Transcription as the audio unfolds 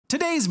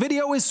Today's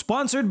video is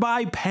sponsored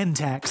by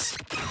Pentex.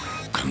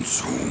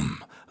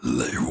 Consume,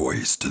 lay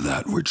waste to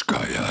that which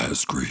Gaia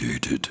has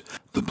created.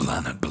 The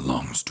planet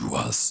belongs to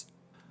us.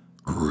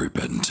 Rip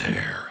and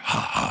tear. Ha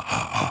ha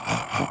ha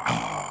ha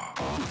ha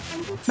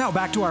ha. Now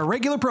back to our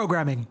regular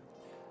programming.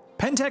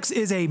 Pentex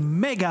is a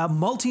mega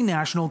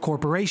multinational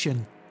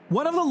corporation,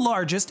 one of the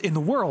largest in the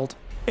world.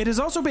 It has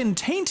also been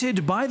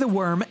tainted by the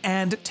Wyrm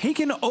and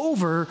taken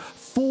over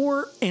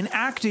for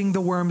enacting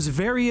the Wyrm's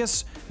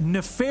various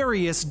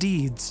nefarious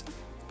deeds.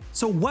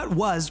 So what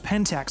was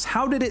Pentex?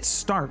 How did it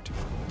start?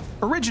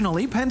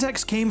 Originally,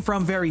 Pentex came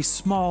from very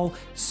small,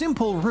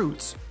 simple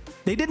roots.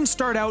 They didn't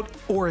start out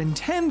or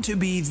intend to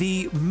be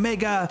the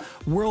mega,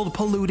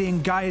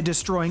 world-polluting,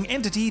 Gaia-destroying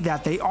entity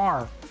that they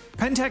are.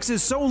 Pentex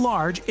is so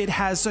large, it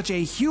has such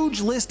a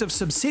huge list of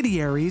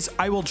subsidiaries.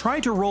 I will try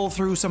to roll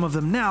through some of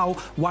them now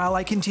while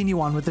I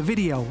continue on with the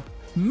video.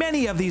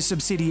 Many of these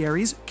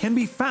subsidiaries can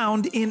be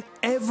found in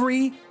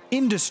every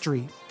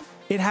industry.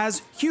 It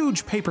has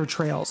huge paper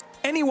trails.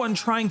 Anyone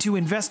trying to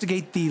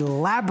investigate the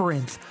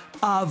labyrinth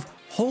of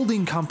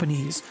holding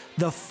companies,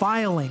 the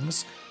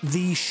filings,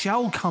 the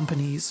shell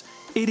companies,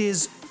 it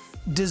is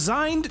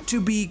designed to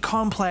be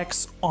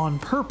complex on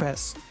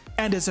purpose,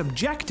 and its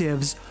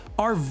objectives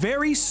are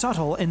very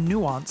subtle and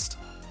nuanced.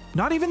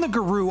 Not even the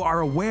Garou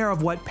are aware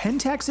of what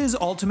Pentex's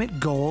ultimate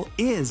goal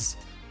is,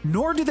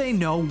 nor do they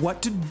know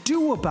what to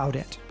do about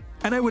it.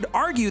 And I would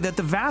argue that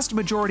the vast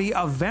majority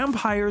of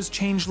vampires,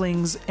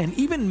 changelings, and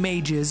even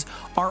mages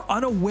are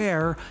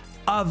unaware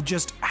of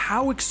just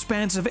how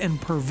expansive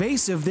and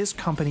pervasive this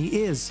company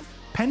is.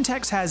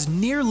 Pentex has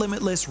near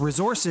limitless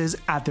resources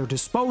at their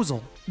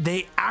disposal.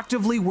 They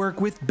actively work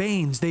with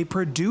Banes, they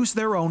produce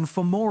their own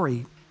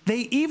Fomori.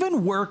 They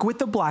even work with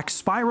the Black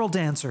Spiral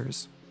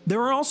Dancers.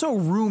 There are also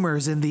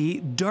rumors in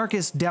the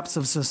darkest depths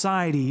of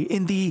society,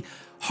 in the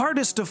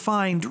hardest to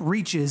find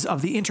reaches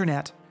of the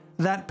internet,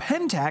 that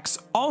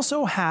Pentex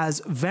also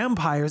has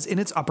vampires in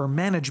its upper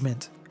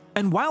management.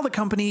 And while the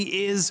company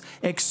is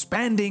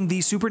expanding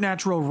the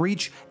supernatural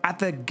reach at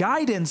the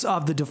guidance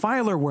of the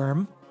Defiler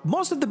Wyrm,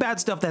 most of the bad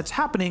stuff that's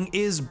happening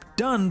is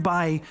done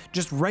by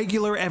just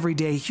regular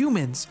everyday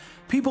humans.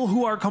 People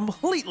who are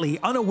completely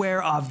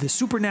unaware of the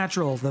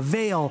supernatural, the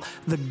veil,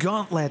 the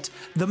gauntlet,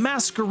 the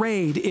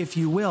masquerade, if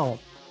you will.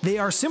 They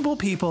are simple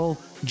people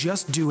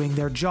just doing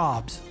their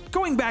jobs.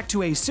 Going back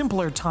to a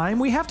simpler time,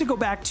 we have to go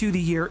back to the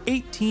year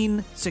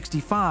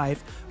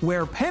 1865,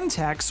 where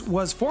Pentex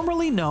was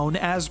formerly known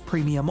as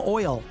Premium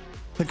Oil.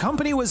 The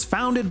company was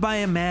founded by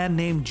a man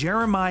named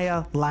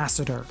Jeremiah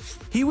Lassiter.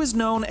 He was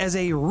known as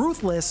a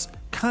ruthless,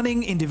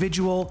 cunning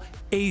individual,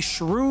 a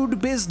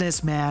shrewd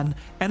businessman,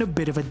 and a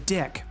bit of a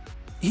dick.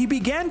 He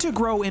began to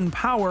grow in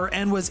power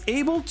and was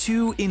able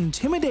to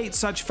intimidate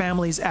such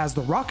families as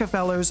the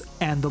Rockefellers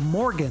and the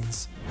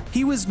Morgans.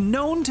 He was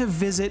known to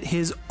visit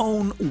his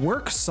own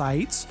work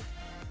sites,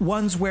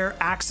 ones where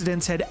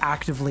accidents had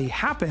actively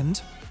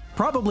happened,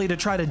 probably to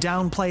try to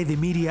downplay the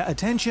media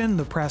attention,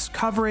 the press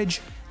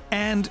coverage,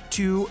 and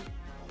to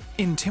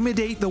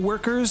intimidate the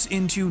workers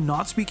into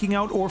not speaking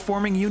out or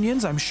forming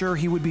unions. I'm sure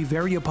he would be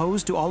very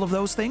opposed to all of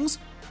those things.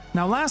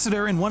 Now,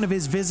 Lassiter, in one of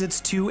his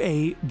visits to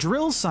a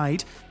drill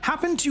site,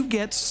 happened to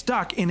get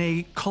stuck in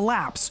a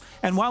collapse,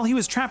 and while he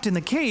was trapped in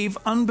the cave,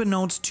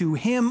 unbeknownst to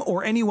him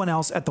or anyone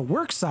else at the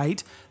work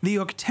site, the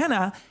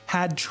Uktena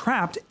had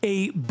trapped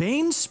a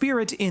Bane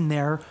spirit in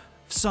there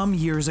some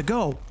years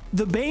ago.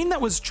 The Bane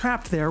that was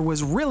trapped there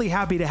was really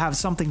happy to have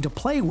something to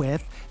play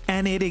with,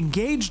 and it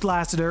engaged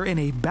Lassiter in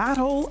a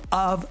battle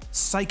of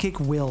psychic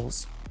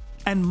wills.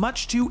 And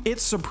much to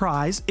its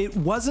surprise, it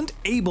wasn't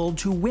able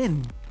to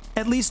win.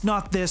 At least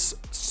not this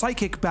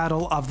psychic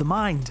battle of the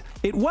mind.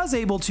 It was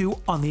able to,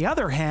 on the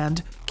other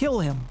hand, kill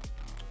him,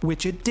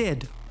 which it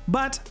did.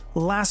 But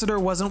Lassiter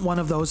wasn't one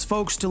of those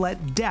folks to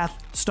let death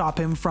stop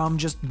him from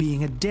just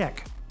being a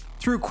dick.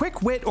 Through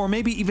quick wit or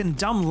maybe even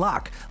dumb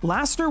luck,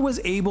 Lassiter was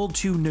able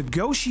to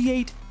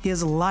negotiate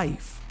his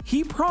life.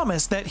 He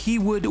promised that he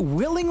would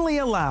willingly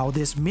allow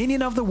this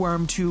minion of the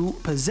Wyrm to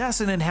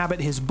possess and inhabit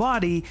his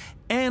body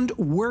and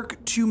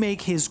work to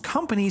make his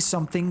company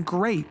something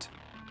great.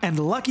 And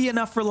lucky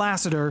enough for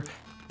Lassiter,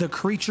 the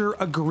creature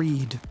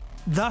agreed.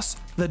 Thus,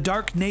 the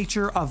dark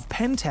nature of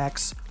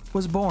Pentex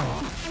was born.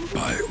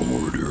 By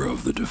order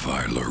of the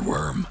Defiler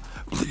Wyrm,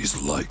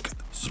 please like,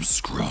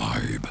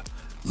 subscribe.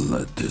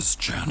 Let this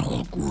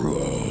channel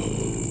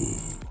grow.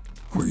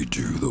 We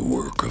do the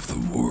work of the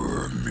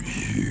Wyrm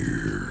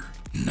here.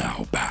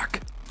 Now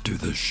back to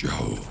the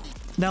show.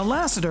 Now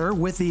Lassiter,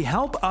 with the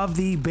help of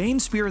the Bane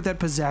spirit that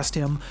possessed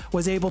him,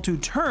 was able to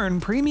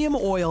turn Premium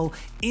Oil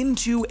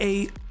into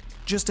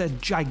just a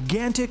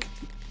gigantic,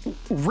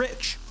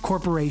 rich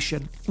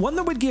corporation. One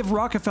that would give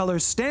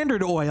Rockefeller's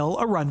Standard Oil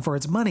a run for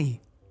its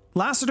money.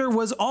 Lassiter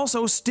was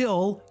also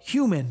still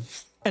human.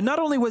 And not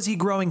only was he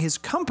growing his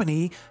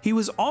company, he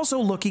was also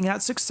looking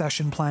at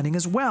succession planning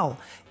as well.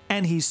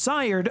 And he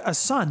sired a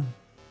son.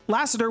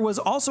 Lassiter was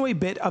also a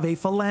bit of a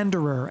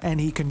philanderer, and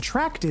he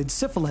contracted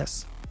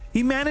syphilis.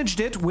 He managed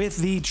it with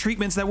the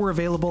treatments that were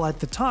available at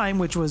the time,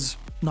 which was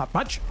not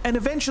much, and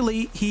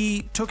eventually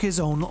he took his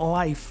own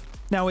life.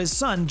 Now his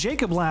son,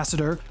 Jacob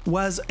Lassiter,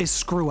 was a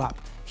screw-up.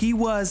 He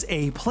was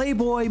a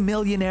playboy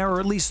millionaire, or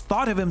at least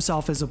thought of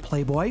himself as a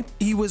playboy.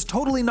 He was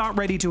totally not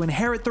ready to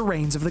inherit the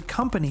reins of the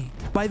company.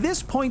 By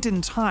this point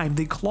in time,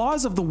 the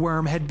claws of the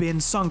Wyrm had been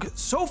sunk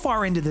so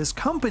far into this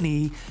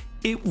company,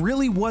 it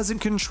really wasn't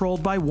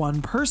controlled by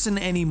one person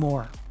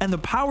anymore. And the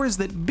powers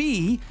that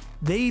be,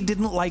 they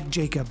didn't like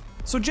Jacob.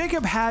 So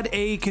Jacob had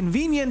a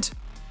convenient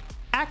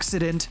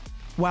accident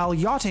while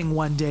yachting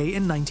one day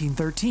in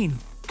 1913.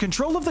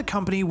 Control of the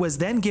company was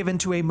then given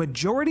to a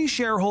majority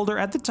shareholder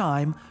at the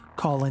time,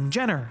 Colin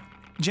Jenner.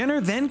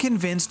 Jenner then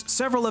convinced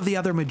several of the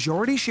other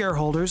majority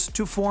shareholders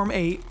to form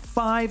a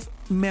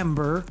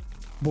 5-member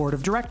board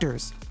of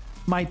directors.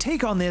 My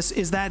take on this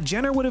is that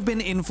Jenner would have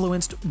been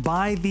influenced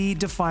by the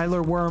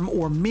Defiler Wyrm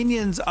or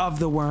minions of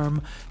the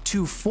Wyrm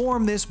to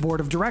form this board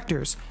of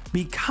directors,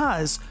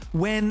 because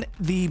when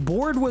the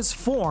board was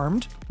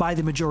formed by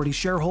the majority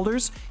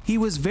shareholders, he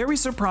was very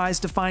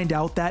surprised to find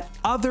out that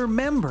other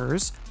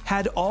members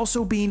had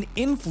also been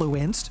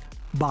influenced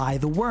by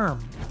the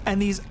Wyrm.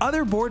 And these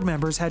other board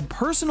members had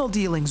personal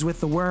dealings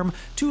with the Wyrm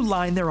to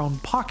line their own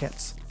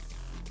pockets.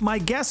 My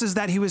guess is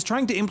that he was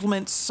trying to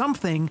implement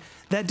something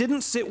that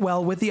didn't sit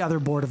well with the other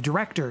board of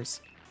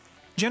directors.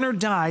 Jenner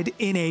died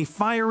in a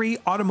fiery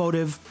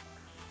automotive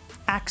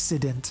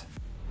accident.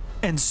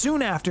 And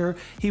soon after,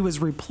 he was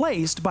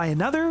replaced by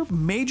another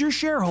major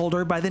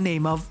shareholder by the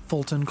name of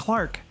Fulton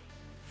Clark.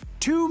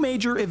 2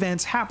 major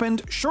events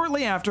happened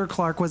shortly after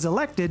Clark was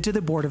elected to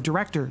the board of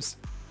directors.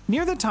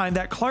 Near the time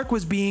that Clark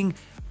was being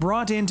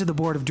brought into the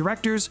board of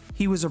directors,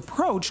 he was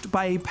approached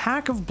by a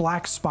pack of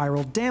black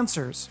spiral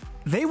dancers.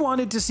 They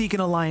wanted to seek an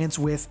alliance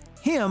with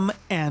him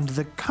and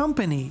the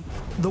company.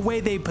 The way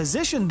they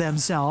positioned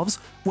themselves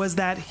was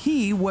that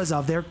he was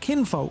of their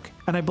kinfolk,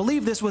 and I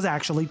believe this was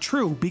actually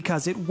true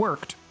because it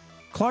worked.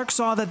 Clark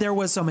saw that there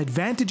was some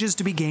advantages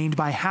to be gained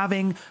by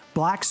having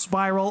Black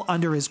Spiral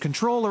under his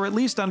control, or at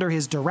least under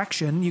his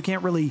direction. You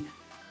can't really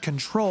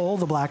control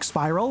the Black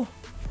Spiral.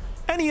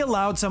 And he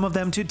allowed some of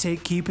them to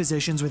take key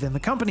positions within the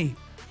company.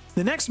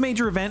 The next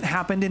major event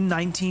happened in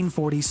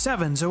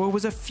 1947, so it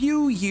was a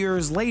few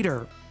years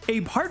later.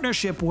 A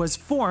partnership was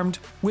formed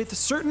with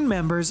certain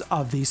members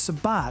of the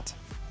Sabbat.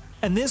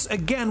 And this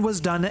again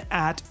was done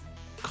at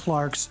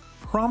Clark's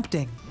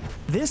prompting.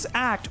 This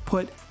act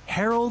put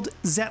Harold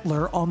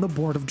Zettler on the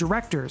board of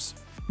directors.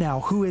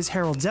 Now, who is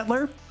Harold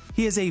Zettler?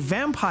 He is a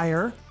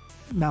vampire,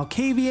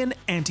 Malkavian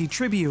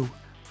anti-tribu,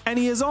 and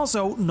he is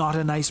also not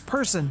a nice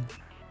person.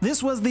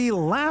 This was the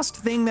last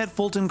thing that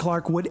Fulton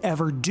Clark would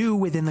ever do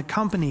within the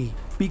company,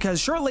 because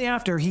shortly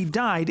after he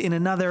died in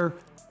another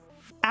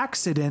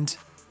accident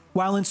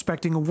while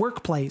inspecting a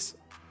workplace.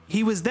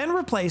 He was then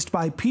replaced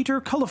by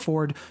Peter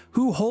Culliford,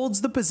 who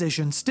holds the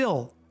position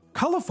still.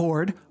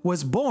 Culliford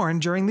was born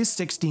during the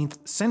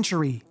 16th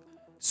century,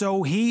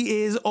 so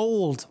he is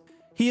old.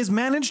 He has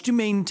managed to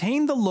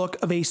maintain the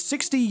look of a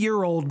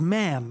 60-year-old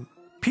man.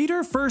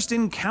 Peter first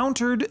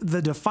encountered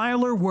the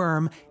Defiler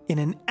Wyrm in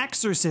an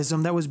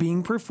exorcism that was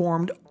being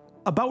performed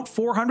about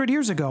 400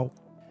 years ago.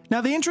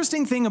 Now, the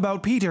interesting thing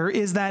about Peter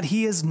is that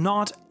he is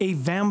not a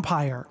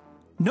vampire.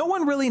 No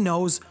one really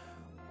knows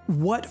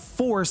what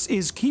force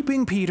is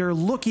keeping Peter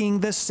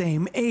looking the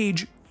same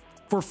age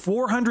for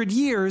 400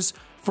 years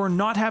for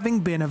not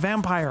having been a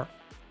vampire.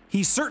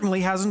 He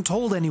certainly hasn't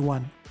told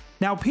anyone.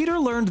 Now, Peter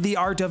learned the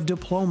art of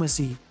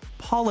diplomacy,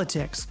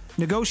 politics,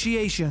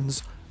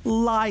 negotiations,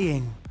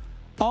 lying,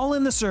 all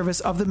in the service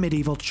of the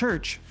medieval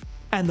church,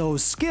 and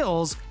those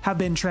skills have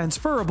been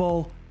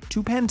transferable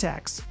to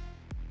Pentex.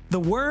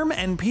 The Wyrm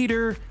and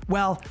Peter,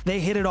 well, they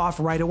hit it off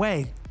right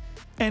away.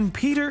 And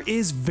Peter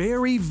is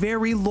very,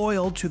 very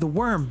loyal to the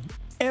Wyrm.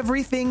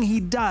 Everything he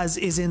does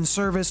is in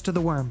service to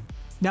the Wyrm.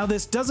 Now,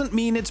 this doesn't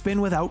mean it's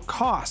been without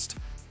cost.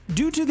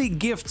 Due to the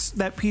gifts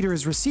that Peter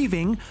is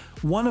receiving,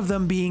 one of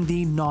them being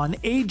the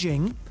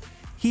non-aging,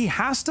 he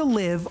has to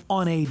live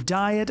on a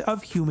diet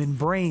of human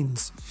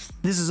brains.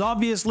 This has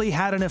obviously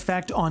had an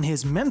effect on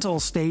his mental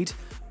state,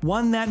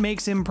 one that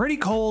makes him pretty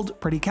cold,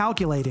 pretty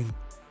calculating.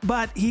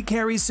 But he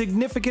carries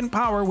significant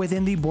power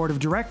within the board of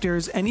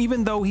directors, and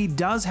even though he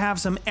does have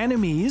some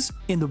enemies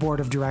in the board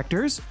of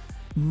directors,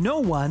 no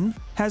one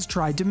has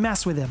tried to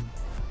mess with him.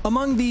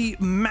 Among the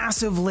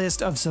massive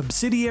list of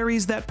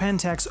subsidiaries that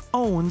Pentex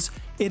owns,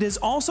 it has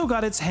also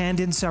got its hand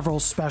in several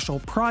special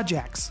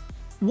projects.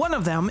 One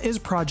of them is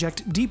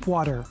Project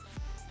Deepwater.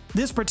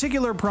 This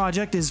particular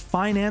project is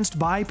financed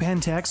by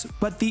Pentex,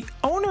 but the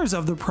owners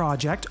of the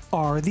project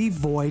are the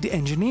Void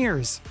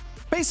Engineers.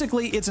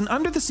 Basically, it's an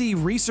under-the-sea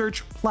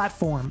research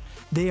platform.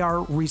 They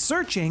are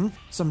researching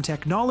some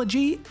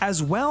technology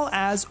as well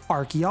as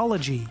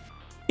archaeology.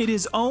 It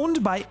is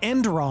owned by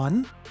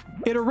Enderon.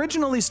 It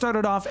originally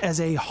started off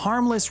as a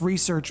harmless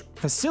research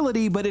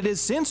facility, but it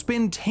has since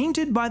been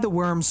tainted by the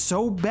Wyrm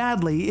so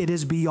badly it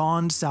is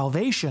beyond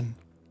salvation.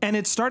 And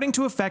it's starting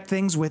to affect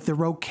things with the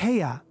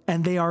Rokeia,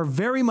 and they are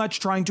very much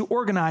trying to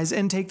organize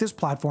and take this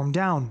platform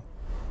down.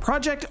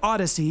 Project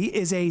Oddessy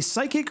is a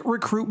psychic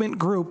recruitment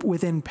group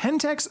within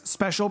Pentex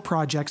Special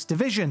Projects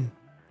Division.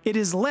 It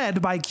is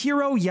led by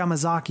Kiro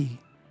Yamazaki.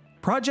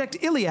 Project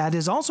Illiad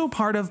is also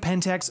part of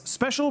Pentex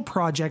Special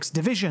Projects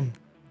Division.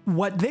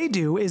 What they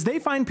do is they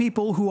find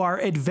people who are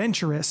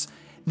adventurous.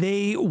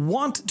 They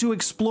want to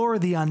explore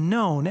the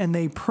unknown, and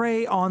they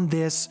prey on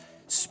this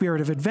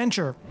spirit of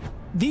adventure.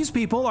 These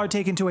people are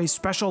taken to a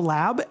special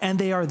lab, and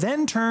they are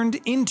then turned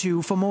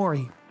into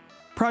Fomori.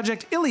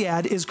 Project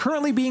Illiad is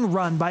currently being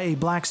run by a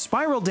black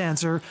spiral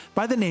dancer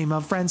by the name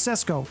of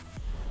Francesco.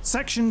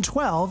 Section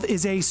 12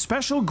 is a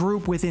special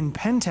group within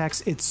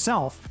Pentex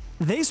itself.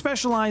 They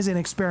specialize in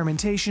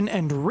experimentation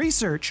and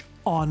research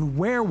on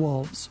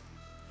werewolves.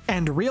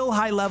 And real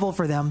high level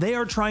for them, they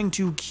are trying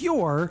to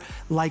cure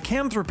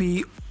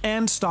lycanthropy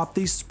and stop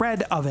the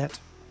spread of it.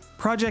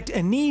 Project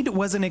Aeneid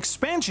was an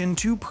expansion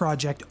to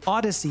Project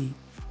Oddessy.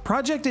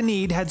 Project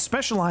Aeneid had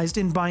specialized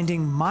in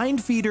binding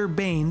mind feeder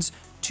banes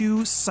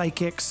to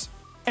psychics,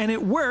 and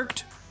it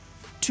worked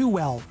too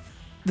well.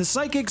 The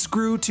psychics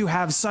grew to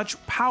have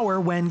such power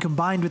when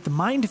combined with the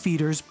mind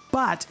feeders,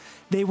 but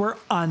they were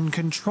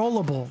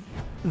uncontrollable.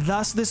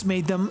 Thus, this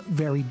made them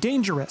very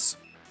dangerous.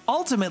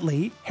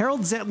 Ultimately,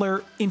 Harold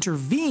Zettler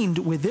intervened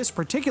with this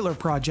particular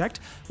project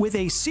with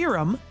a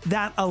serum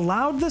that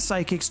allowed the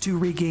psychics to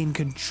regain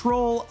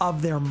control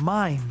of their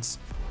minds.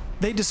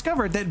 They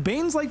discovered that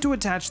Banes like to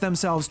attach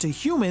themselves to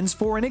humans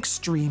for an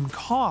extreme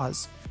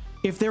cause.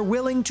 If they're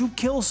willing to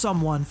kill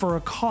someone for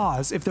a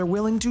cause, if they're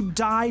willing to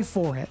die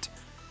for it.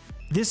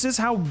 This is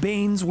how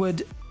Banes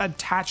would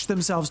attach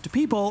themselves to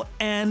people,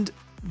 and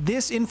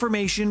this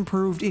information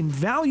proved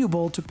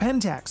invaluable to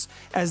Pentex,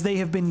 as they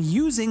have been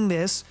using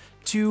this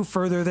to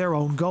further their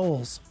own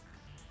goals.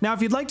 Now,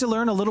 if you'd like to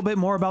learn a little bit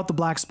more about the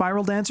Black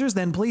Spiral Dancers,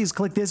 then please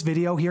click this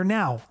video here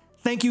now.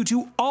 Thank you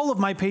to all of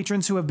my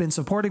patrons who have been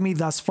supporting me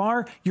thus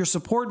far. Your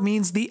support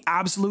means the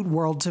absolute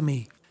world to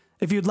me.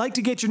 If you'd like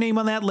to get your name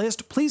on that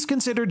list, please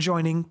consider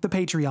joining the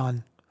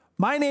Patreon.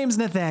 My name's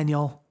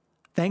Nathaniel.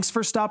 Thanks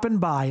for stopping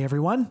by,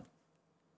 everyone.